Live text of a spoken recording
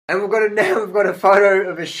And now we've got a photo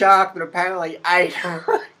of a shark that apparently ate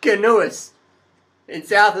canoeists in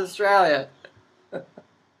South Australia.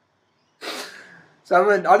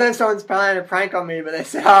 I know someone's playing a prank on me, but they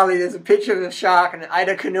said, Harley, there's a picture of a shark and it ate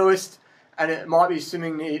a canoeist and it might be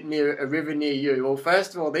swimming near a river near you. Well,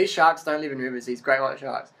 first of all, these sharks don't live in rivers, these great white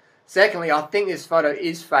sharks. Secondly, I think this photo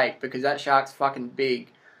is fake because that shark's fucking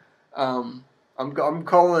big. I'm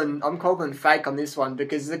calling fake on this one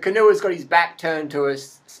because the canoeist's got his back turned to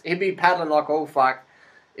us. He'd be paddling like all fuck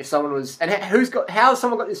if someone was. And how's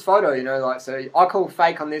someone got this photo? You know, like, so I call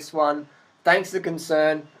fake on this one. Thanks for the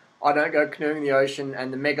concern. I don't go canoeing in the ocean,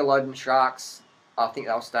 and the megalodon sharks, I think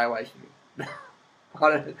they'll stay away from me.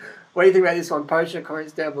 What do you think about this one? Post your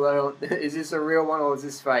comments down below. Is this a real one or is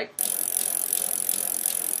this fake?